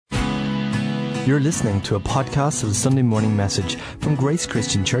You're listening to a podcast of the Sunday morning message from Grace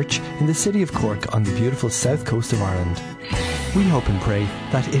Christian Church in the city of Cork on the beautiful south coast of Ireland. We hope and pray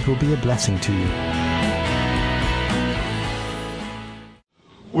that it will be a blessing to you.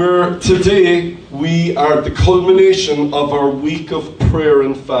 Today we are at the culmination of our week of prayer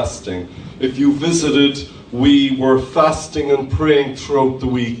and fasting. If you visited, we were fasting and praying throughout the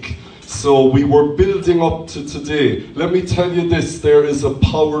week. So we were building up to today. Let me tell you this, there is a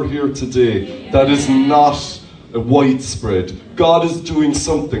power here today that is not widespread. God is doing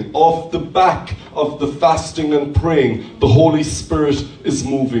something. Off the back of the fasting and praying, the Holy Spirit is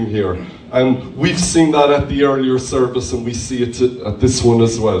moving here. And we've seen that at the earlier service, and we see it at this one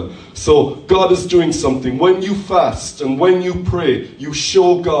as well. So God is doing something. When you fast and when you pray, you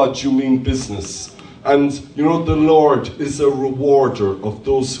show God you mean business. And you know, the Lord is a rewarder of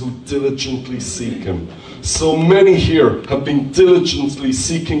those who diligently seek Him. So many here have been diligently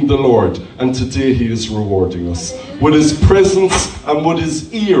seeking the Lord, and today He is rewarding us with His presence and with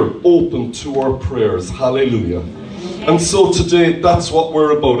His ear open to our prayers. Hallelujah. And so today, that's what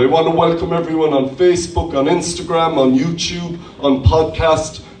we're about. I want to welcome everyone on Facebook, on Instagram, on YouTube, on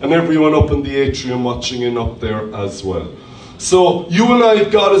podcast, and everyone up in the atrium watching in up there as well. So you and I,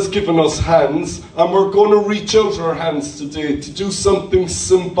 God has given us hands, and we're going to reach out our hands today to do something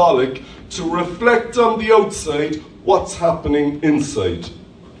symbolic, to reflect on the outside what's happening inside.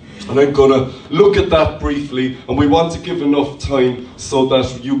 And I'm going to look at that briefly, and we want to give enough time so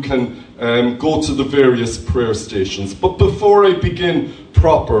that you can go to the various prayer stations. But before I begin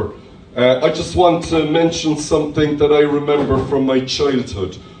proper, I just want to mention something that I remember from my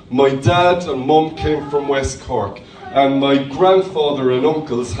childhood. My dad and mum came from West Cork, and my grandfather and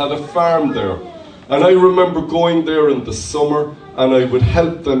uncles had a farm there. And I remember going there in the summer, and I would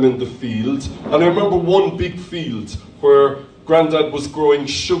help them in the field. And I remember one big field where Grandad was growing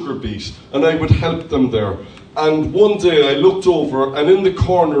sugar beet, and I would help them there. And one day I looked over, and in the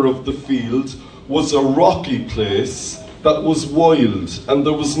corner of the field was a rocky place that was wild, and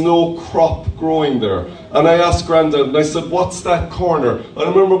there was no crop growing there. And I asked Grandad, and I said, "What's that corner?" And I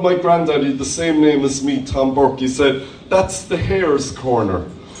remember my granddad, he had the same name as me, Tom Burke. He said, "That's the hare's corner."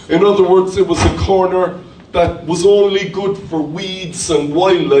 In other words, it was a corner that was only good for weeds and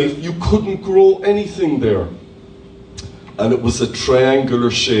wildlife. You couldn't grow anything there. And it was a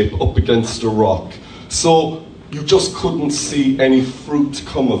triangular shape up against a rock. So you just couldn't see any fruit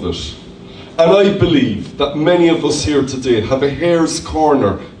come of it. And I believe that many of us here today have a hare's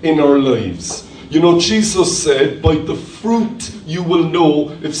corner in our lives. You know, Jesus said, by the fruit you will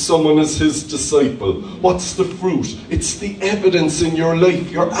know if someone is His disciple. What's the fruit? It's the evidence in your life,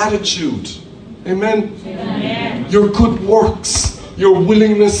 your attitude. Amen? Amen. Your good works, your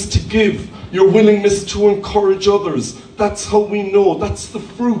willingness to give, your willingness to encourage others. That's how we know. That's the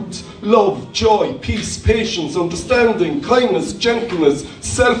fruit. Love, joy, peace, patience, understanding, kindness, gentleness,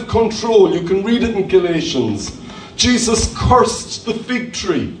 self-control. You can read it in Galatians. Jesus cursed the fig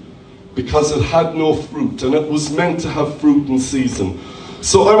tree because it had no fruit, and it was meant to have fruit in season.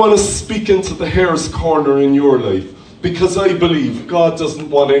 So I want to speak into the hare's corner in your life, because I believe God doesn't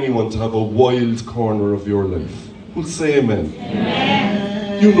want anyone to have a wild corner of your life. We'll say amen.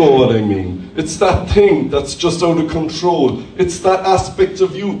 Amen. You know what I mean. It's that thing that's just out of control. It's that aspect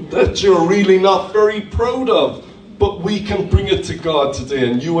of you that you're really not very proud of. But we can bring it to God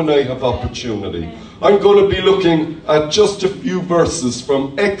today, and you and I have opportunity. I'm going to be looking at just a few verses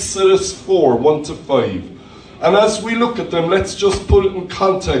from Exodus 4, 1 to 5. And as we look at them, let's just put it in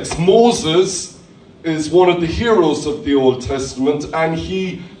context. Moses is one of the heroes of the Old Testament, and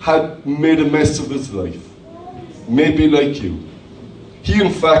he had made a mess of his life. Maybe like you. He,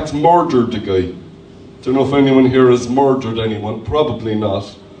 in fact, murdered a guy. Don't know if anyone here has murdered anyone. Probably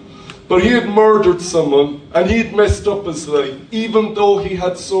not. But he had murdered someone, and he had messed up his life, even though he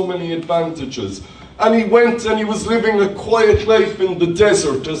had so many advantages. And he went and he was living a quiet life in the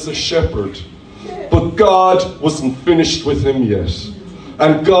desert as a shepherd. But God wasn't finished with him yet.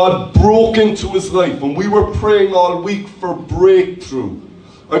 And God broke into his life. And we were praying all week for breakthrough.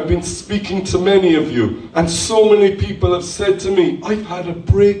 I've been speaking to many of you, and so many people have said to me, "I've had a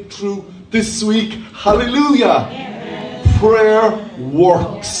breakthrough this week." Hallelujah! Yeah. Prayer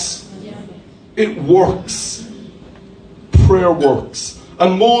works. It works. Prayer works.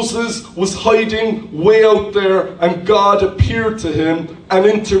 And Moses was hiding way out there, and God appeared to him and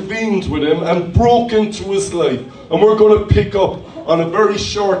intervened with him and broke into his life. And we're going to pick up on a very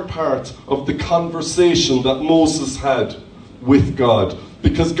short part of the conversation that Moses had with God.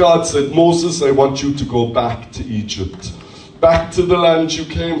 Because God said, "Moses, I want you to go back to Egypt. Back to the land you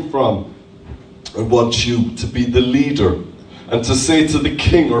came from. I want you to be the leader. and to say to the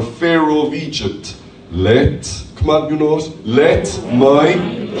king or Pharaoh of Egypt, let my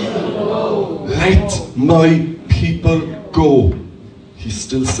people go. He's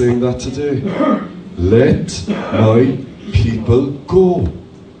still saying that today. Let my people go.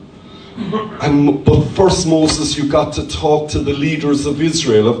 But first, Moses, you got to talk to the leaders of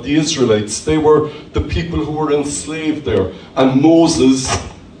Israel, of the Israelites. They were the people who were enslaved there. And Moses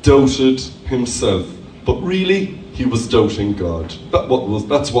doubted himself. But really, he was doubting God.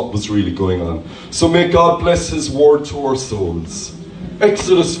 That's what was really going on. So may God bless his word to our souls.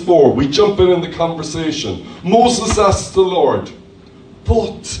 Exodus 4, we jump in the conversation. Moses asked the Lord,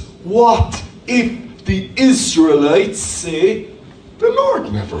 but what if the Israelites say, the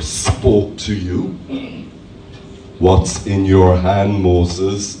Lord never spoke to you? What's in your hand,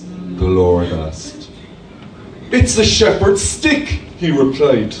 Moses? The Lord asked. It's a shepherd's stick, he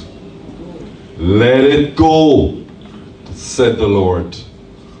replied. Let it go, said the Lord.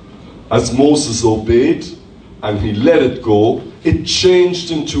 As Moses obeyed and he let it go, it changed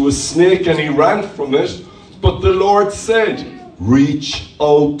into a snake and he ran from it. But the Lord said, reach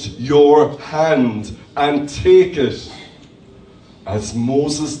out your hand and take it. As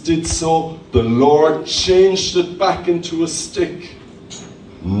Moses did so, the Lord changed it back into a stick.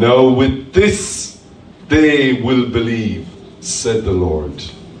 Now with this they will believe, said the Lord.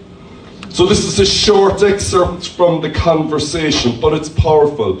 So this is a short excerpt from the conversation, but it's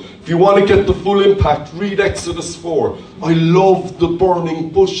powerful. If you want to get the full impact, read Exodus 4. I love the burning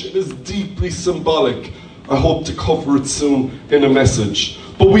bush. It is deeply symbolic. I hope to cover it soon in a message.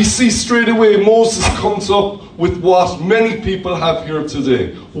 But we see straight away Moses comes up with what many people have here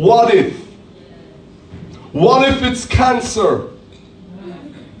today. What if? What if it's cancer?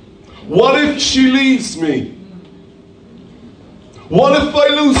 What if she leaves me? What if I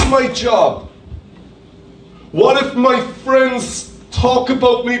lose my job? What if my friends talk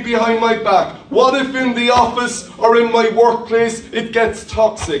about me behind my back? What if in the office or in my workplace it gets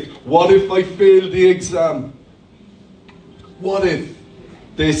toxic? What if I fail the exam? What if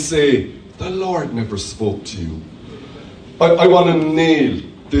they say, the Lord never spoke to you? I want to nail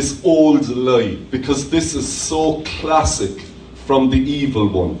this old lie because this is so classic from the evil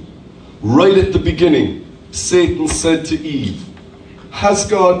one. Right at the beginning, Satan said to Eve, has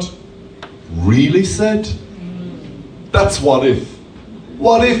God really said? That's what if.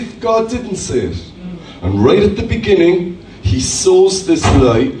 What if God didn't say it? And right at the beginning, he sows this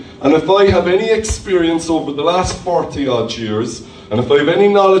lie. And if I have any experience over the last 40 odd years, and if I have any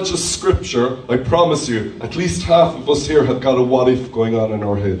knowledge of Scripture, I promise you, at least half of us here have got a what if going on in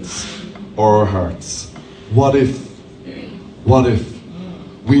our heads or our hearts. What if? What if?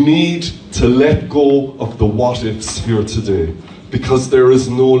 We need to let go of the what ifs here today, because there is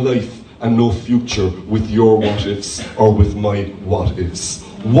no life and no future with your what ifs or with my what ifs.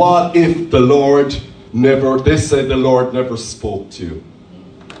 What if the Lord never, they said the Lord never spoke to you?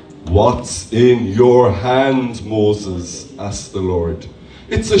 What's in your hand, Moses? Asked the Lord.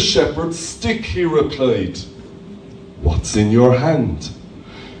 It's a shepherd's stick, he replied. What's in your hand?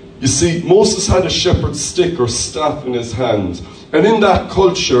 You see, Moses had a shepherd's stick or staff in his hand. And in that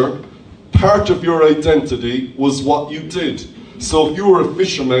culture, part of your identity was what you did. So if you were a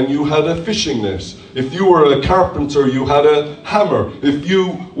fisherman, you had a fishing net. If you were a carpenter, you had a hammer. If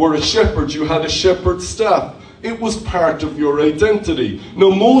you were a shepherd, you had a shepherd's staff. It was part of your identity. Now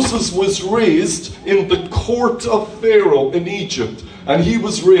Moses was raised in the court of Pharaoh in Egypt. And he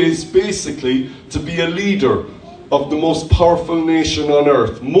was raised basically to be a leader of the most powerful nation on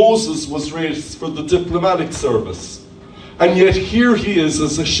earth. Moses was raised for the diplomatic service. And yet here he is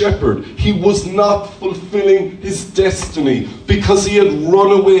as a shepherd. He was not fulfilling his destiny because he had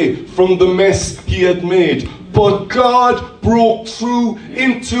run away from the mess he had made. But God broke through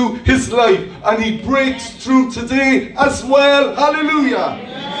into his life, and he breaks through today as well. Hallelujah.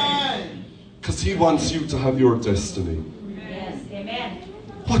 Because he wants you to have your destiny. Yes, amen.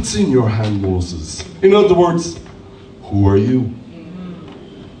 What's in your hand, Moses? In other words, who are you?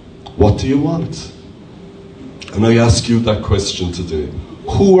 What do you want? And I ask you that question today.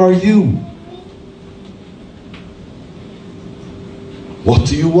 Who are you? What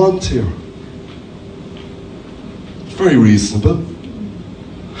do you want here? Very reasonable.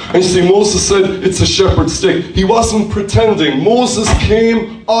 And you see, Moses said it's a shepherd's stick. He wasn't pretending. Moses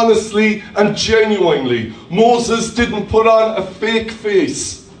came honestly and genuinely. Moses didn't put on a fake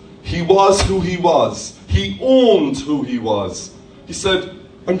face. He was who he was. He owned who he was. He said,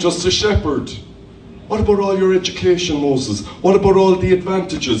 I'm just a shepherd. What about all your education, Moses? What about all the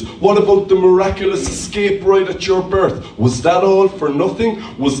advantages? What about the miraculous escape right at your birth? Was that all for nothing?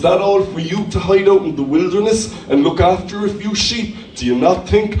 Was that all for you to hide out in the wilderness and look after a few sheep? Do you not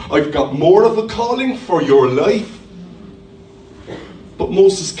think I've got more of a calling for your life? But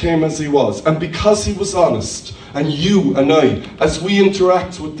Moses came as he was, and because he was honest, and you and I, as we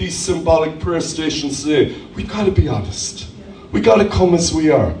interact with these symbolic prayer stations today, we've got to be honest. We've got to come as we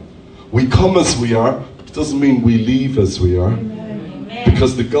are. We come as we are. It doesn't mean we leave as we are.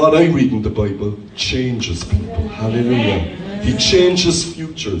 Because the God I read in the Bible changes people. Hallelujah. He changes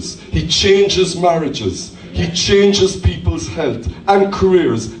futures. He changes marriages. He changes people's health and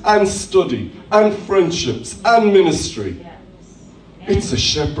careers and study and friendships and ministry. It's a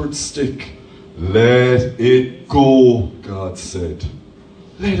shepherd's stick. Let it go, God said.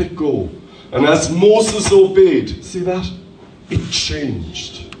 Let it go. And as Moses obeyed, see that? It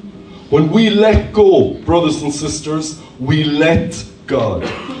changed. When we let go, brothers and sisters, we let God.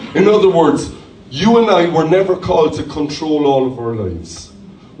 In other words, you and I were never called to control all of our lives.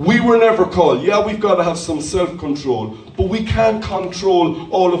 We were never called. Yeah, we've got to have some self-control, but we can't control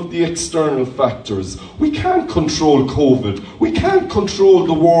all of the external factors. We can't control COVID. We can't control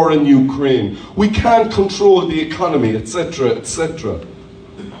the war in Ukraine. We can't control the economy, etc., etc.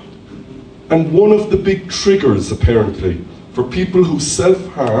 And one of the big triggers, apparently, for people who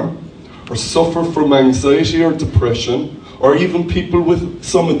self-harm or suffer from anxiety or depression, or even people with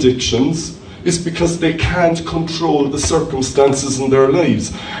some addictions, is because they can't control the circumstances in their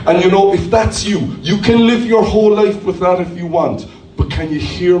lives. And you know, if that's you, you can live your whole life with that if you want. But can you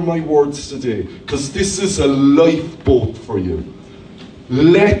hear my words today? Because this is a lifeboat for you.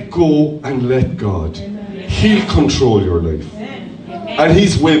 Let go and let God. Amen. He'll control your life. Amen. And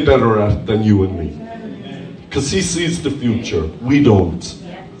He's way better at it than you and me. Because He sees the future. We don't.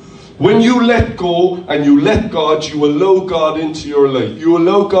 When you let go and you let God, you allow God into your life. You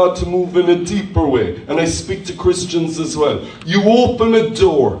allow God to move in a deeper way. And I speak to Christians as well. You open a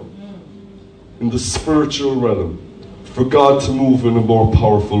door in the spiritual realm for God to move in a more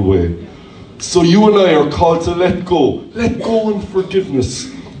powerful way. So you and I are called to let go. Let go in forgiveness.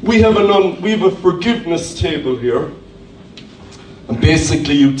 We have a forgiveness table here. And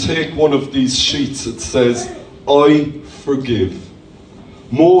basically you take one of these sheets. It says, I forgive.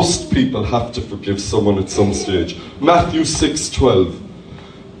 Most people have to forgive someone at some stage. Matthew 6:12.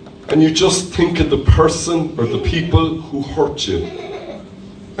 And you just think of the person or the people who hurt you.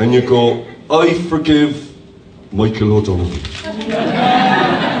 And you go, I forgive Michael O'Donoghue. I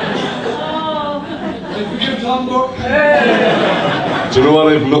forgive Tom Burke. Do you know what?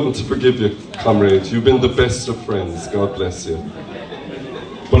 I have nothing to forgive you, comrade. You've been the best of friends. God bless you.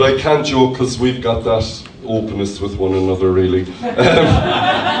 But I can't joke because we've got that openness with one another, really.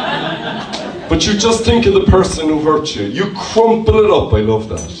 But you just think of the person who hurt you. You crumple it up, I love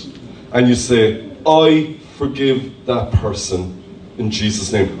that. And you say, I forgive that person in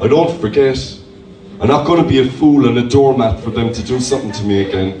Jesus' name. I don't forget. I'm not going to be a fool and a doormat for them to do something to me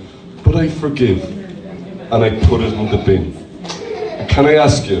again. But I forgive. And I put it in the bin. And can I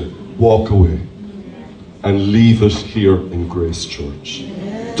ask you, walk away. And leave it here in Grace Church.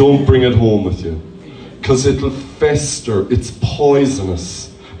 Don't bring it home with you. Because it'll fester, it's poisonous,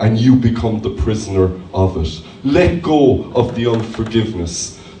 and you become the prisoner of it. Let go of the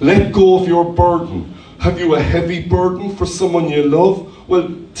unforgiveness. Let go of your burden. Have you a heavy burden for someone you love? Well,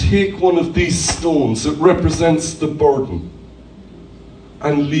 take one of these stones. It represents the burden.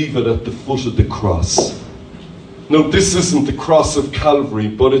 And leave it at the foot of the cross. Now, this isn't the cross of Calvary,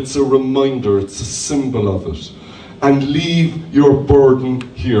 but it's a reminder, it's a symbol of it. And leave your burden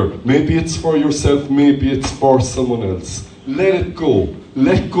here. Maybe it's for yourself, maybe it's for someone else. Let it go.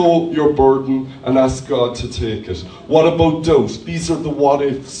 Let go your burden and ask God to take it. What about doubt? These are the what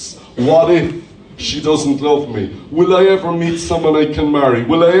ifs. What if she doesn't love me? Will I ever meet someone I can marry?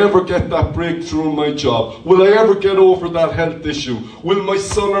 Will I ever get that breakthrough in my job? Will I ever get over that health issue? Will my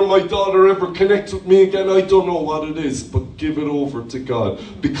son or my daughter ever connect with me again? I don't know what it is, but give it over to God.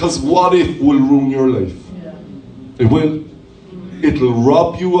 Because what if will ruin your life. It will. It'll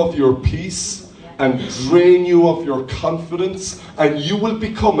rob you of your peace and drain you of your confidence, and you will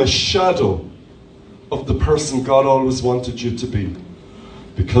become a shadow of the person God always wanted you to be.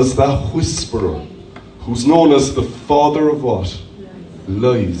 Because that whisperer, who's known as the father of what?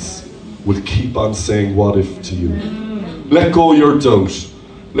 Lies, will keep on saying what if to you. Let go your doubt.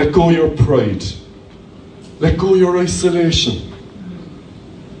 Let go your pride. Let go your isolation.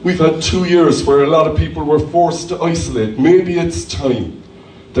 We've had 2 years where a lot of people were forced to isolate. Maybe it's time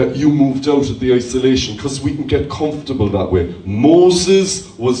that you moved out of the isolation, because we can get comfortable that way.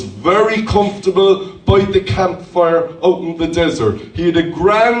 Moses was very comfortable by the campfire out in the desert. He had a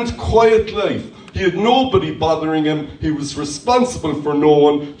grand, quiet life. He had nobody bothering him. He was responsible for no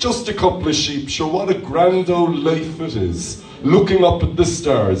one, just a couple of sheep. Sure, what a grand old life it is, looking up at the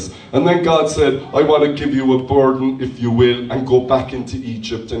stars. And then God said, I want to give you a burden, if you will, and go back into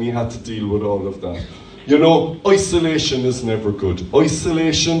Egypt. And he had to deal with all of that. You know, isolation is never good.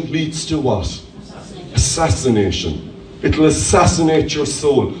 Isolation leads to what? Assassination. It'll assassinate your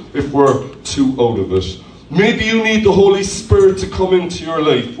soul if we're too out of it. Maybe you need the Holy Spirit to come into your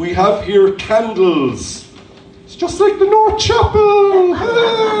life. We have here candles. It's just like the North Chapel.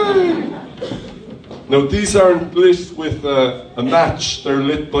 Hey! Now, these aren't lit with a match. They're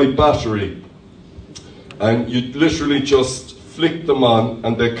lit by battery. And you literally just flick them on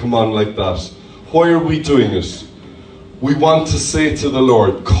and they come on like that. Why are we doing it? We want to say to the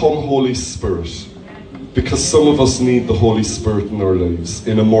Lord, come Holy Spirit. Because some of us need the Holy Spirit in our lives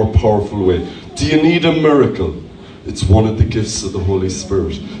in a more powerful way. Do you need a miracle? It's one of the gifts of the Holy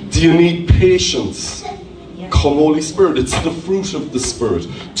Spirit. Do you need patience? Come Holy Spirit, it's the fruit of the Spirit.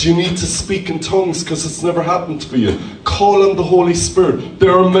 Do you need to speak in tongues because it's never happened for you? Call on the Holy Spirit.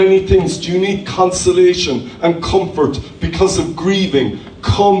 There are many things. Do you need consolation and comfort because of grieving?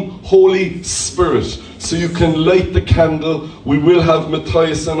 Come Holy Spirit. So you can light the candle. We will have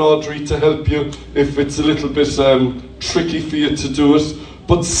Matthias and Audrey to help you if it's a little bit tricky for you to do it.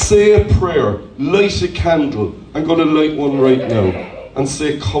 But say a prayer, light a candle. I'm going to light one right now and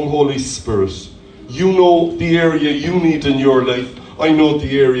say, come Holy Spirit. You know the area you need in your life. I know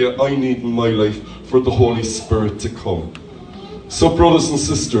the area I need in my life for the Holy Spirit to come. So brothers and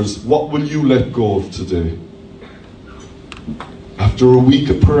sisters, what will you let go of today? After a week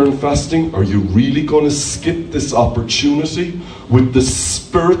of prayer and fasting, are you really going to skip this opportunity with the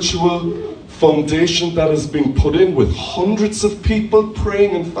spiritual foundation that has been put in with hundreds of people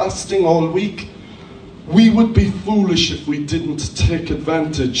praying and fasting all week? We would be foolish if we didn't take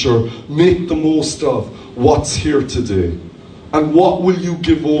advantage or make the most of what's here today. And what will you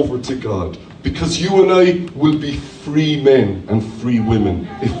give over to God? Because you and I will be free men and free women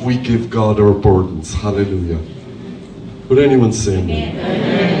if we give God our burdens. Hallelujah. Would anyone say amen?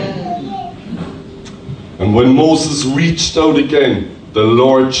 And when Moses reached out again, the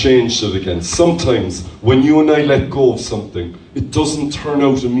Lord changed it again. Sometimes when you and I let go of something, it doesn't turn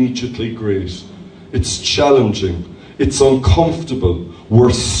out immediately great. It's challenging. It's uncomfortable.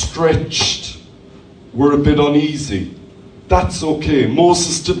 We're stretched. We're a bit uneasy. That's okay.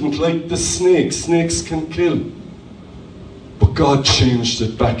 Moses didn't like the snake. Snakes can kill. But God changed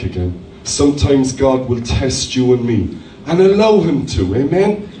it back again. Sometimes God will test you and me and allow him to.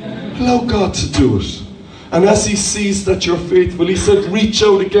 Amen? Allow God to do it. And as he sees that you're faithful, he said, reach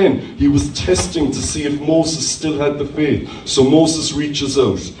out again. He was testing to see if Moses still had the faith. So Moses reaches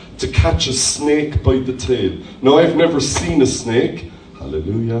out to catch a snake by the tail. Now, I've never seen a snake.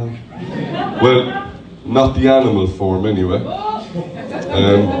 Hallelujah. Well, not the animal form anyway.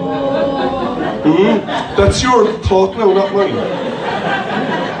 That's your thought now, not mine.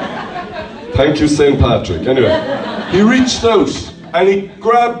 Thank you, St. Patrick. Anyway, he reached out and he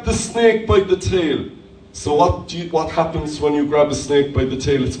grabbed the snake by the tail. So what happens when you grab a snake by the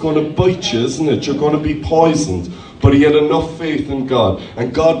tail? It's going to bite you, isn't it? You're going to be poisoned. But he had enough faith in God.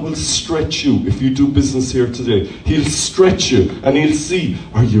 And God will stretch you if you do business here today. He'll stretch you and he'll see,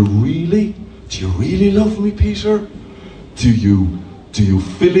 do you really love me, Peter? Do you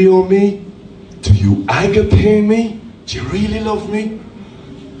phileo me? Do you agape me? Do you really love me?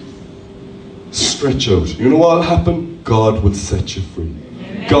 Stretch out. You know what will happen? God will set you free.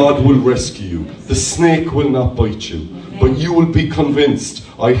 God will rescue you. The snake will not bite you. But you will be convinced,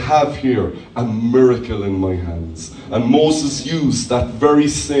 I have here a miracle in my hands. And Moses used that very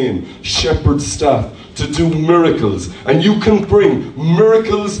same shepherd's staff to do miracles. And you can bring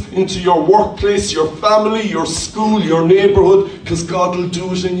miracles into your workplace, your family, your school, your neighborhood, because God will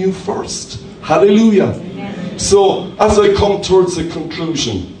do it in you first. Hallelujah. So, as I come towards a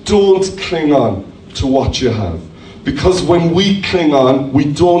conclusion, don't cling on to what you have. Because when we cling on, we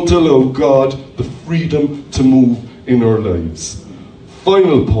don't allow God the freedom to move in our lives.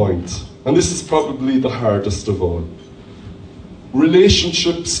 Final point, and this is probably the hardest of all.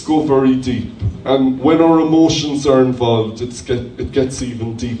 Relationships go very deep, and when our emotions are involved, it gets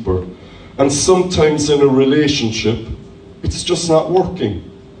even deeper. And sometimes in a relationship, it's just not working.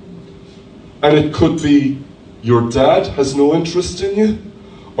 And it could be your dad has no interest in you,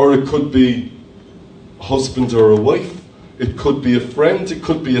 or it could be a husband or a wife. It could be a friend, it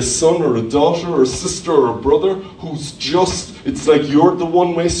could be a son or a daughter or a sister or a brother who's just, it's like you're the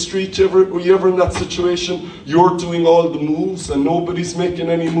one-way street. Were you ever in that situation? You're doing all the moves and nobody's making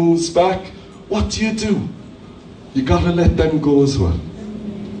any moves back. What do? You gotta let them go as well.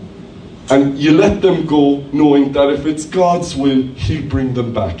 And you let them go knowing that if it's God's will, He'll bring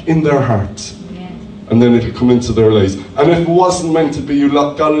them back in their heart. And then it'll come into their lives. And if it wasn't meant to be, you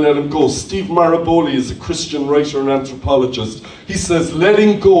gotta let them go. Steve Maraboli is a Christian writer and anthropologist. He says,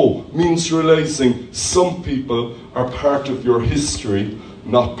 letting go means realizing some people are part of your history,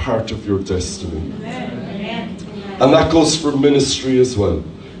 not part of your destiny. And that goes for ministry as well.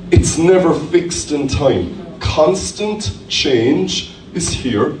 It's never fixed in time. Constant change is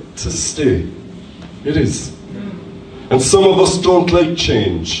here to stay. It is. And some of us don't like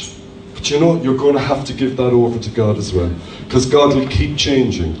change. But you know, you're going to have to give that over to God as well. Because God will keep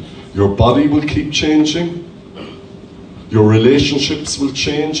changing. Your body will keep changing. Your relationships will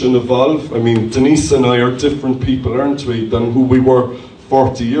change and evolve. I mean, Denise and I are different people, aren't we, than who we were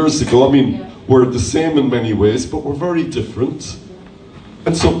 40 years ago. I mean, we're the same in many ways, but we're very different.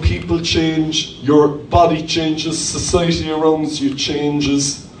 And so people change, your body changes, society around you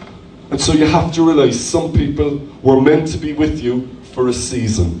changes. And so you have to realize some people were meant to be with you for a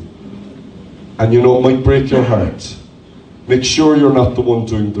season. And you know, it might break your heart. Make sure you're not the one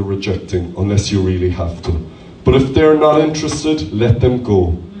doing the rejecting unless you really have to. But if they're not interested, let them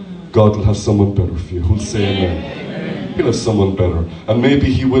go. God will have someone better for you. Who'll say amen? He'll have someone better. And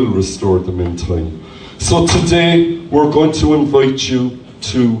maybe He will restore them in time. So today, we're going to invite you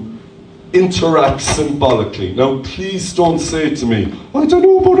to interact symbolically. Now, please don't say to me, I don't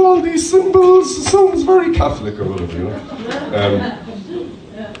know about all these symbols. It sounds very Catholic or whatever, you know.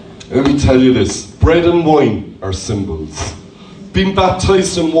 Let me tell you this. Bread and wine are symbols. Being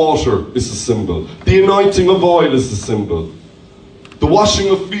baptized in water is a symbol. The anointing of oil is a symbol. The washing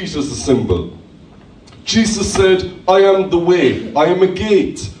of feet is a symbol. Jesus said, I am the way, I am a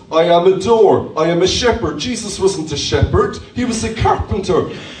gate, I am a door, I am a shepherd. Jesus wasn't a shepherd, He was a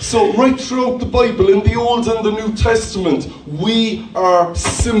carpenter. So right throughout the Bible, in the Old and the New Testament, we are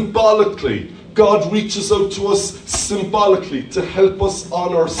symbolically, God reaches out to us symbolically to help us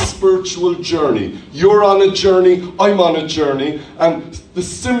on our spiritual journey. You're on a journey, I'm on a journey, and the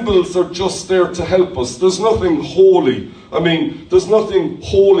symbols are just there to help us. There's nothing holy. I mean, there's nothing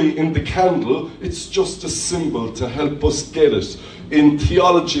holy in the candle. It's just a symbol to help us get it. In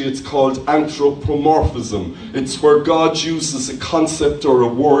theology, it's called anthropomorphism. It's where God uses a concept or a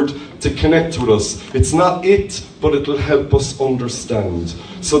word to connect with us. It's not it, but it'll help us understand.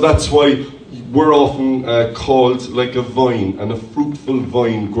 So that's why we're often called like a vine, and a fruitful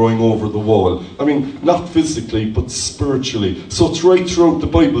vine growing over the wall. I mean, not physically, but spiritually. So it's right throughout the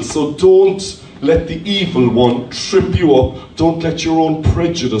Bible. So don't let the evil one trip you up. Don't let your own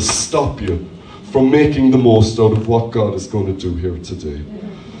prejudice stop you from making the most out of what God is going to do here today.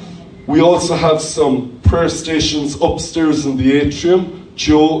 We also have some prayer stations upstairs in the atrium.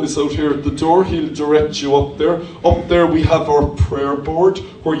 Joe is out here at the door. He'll direct you up there. Up there we have our prayer board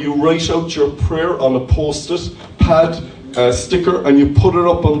where you write out your prayer on a post-it pad, sticker, and you put it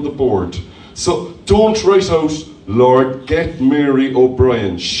up on the board. So don't write out, Lord, get Mary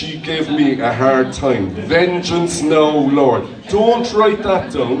O'Brien. She gave me a hard time. Vengeance now, Lord. Don't write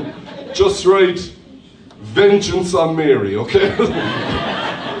that down. Just write, vengeance on Mary, okay?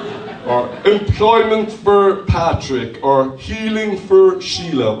 Or employment for Patrick, or healing for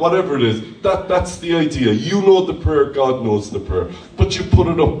Sheila, whatever it is. That's the idea. You know the prayer, God knows the prayer. But you put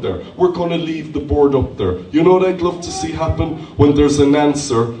it up there. We're going to leave the board up there. You know what I'd love to see happen? When there's an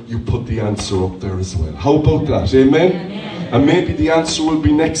answer, you put the answer up there as well. How about that? Amen? And maybe the answer will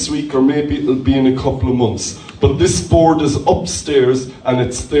be next week, or maybe it'll be in a couple of months. But this board is upstairs, and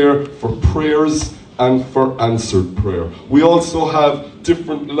it's there for prayers and for answered prayer. We also have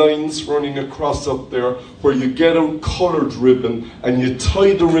different lines running across up there where you get a coloured ribbon and you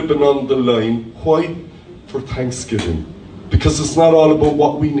tie the ribbon on the line. Why? For Thanksgiving. Because it's not all about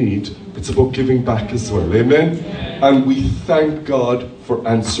what we need, it's about giving back as well. Amen? And we thank God for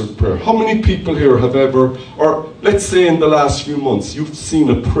answered prayer. How many people here have ever, or let's say in the last few months, you've seen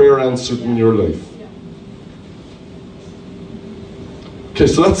a prayer answered in your life? Okay,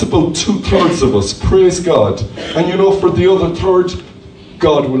 so that's about 2/3 of us. Praise God. And you know, for the other third,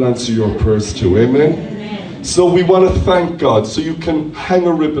 God will answer your prayers too. Amen? So we want to thank God. So you can hang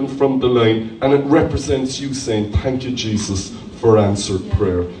a ribbon from the line, and it represents you saying, thank you, Jesus, for answered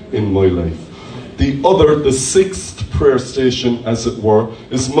prayer in my life. The sixth prayer station, as it were,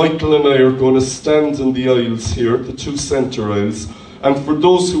 is Michael and I are going to stand in the aisles here, the two centre aisles. And for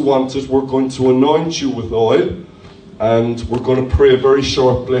those who want it, we're going to anoint you with oil. and we're going to pray a very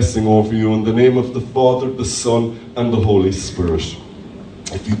short blessing over you in the name of the Father, the Son, and the Holy Spirit.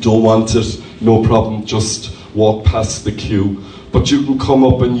 If you don't want it, no problem, just walk past the queue. But you can come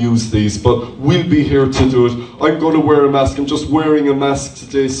up and use these, but we'll be here to do it. I'm going to wear a mask. I'm just wearing a mask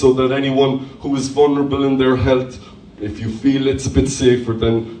today so that anyone who is vulnerable in their health, if you feel it's a bit safer,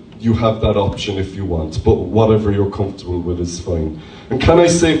 then you have that option if you want. But whatever you're comfortable with is fine. And can I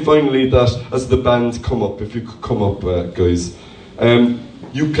say finally that as the band come up, if you could come up, guys,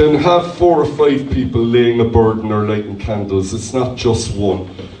 you can have 4 or 5 people laying a burden or lighting candles. It's not just one.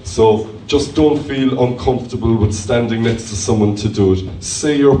 So just don't feel uncomfortable with standing next to someone to do it.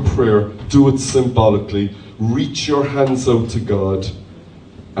 Say your prayer, do it symbolically, reach your hands out to God,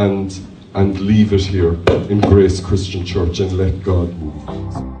 and leave it here in Grace Christian Church and let God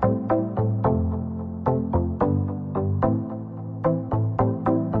move.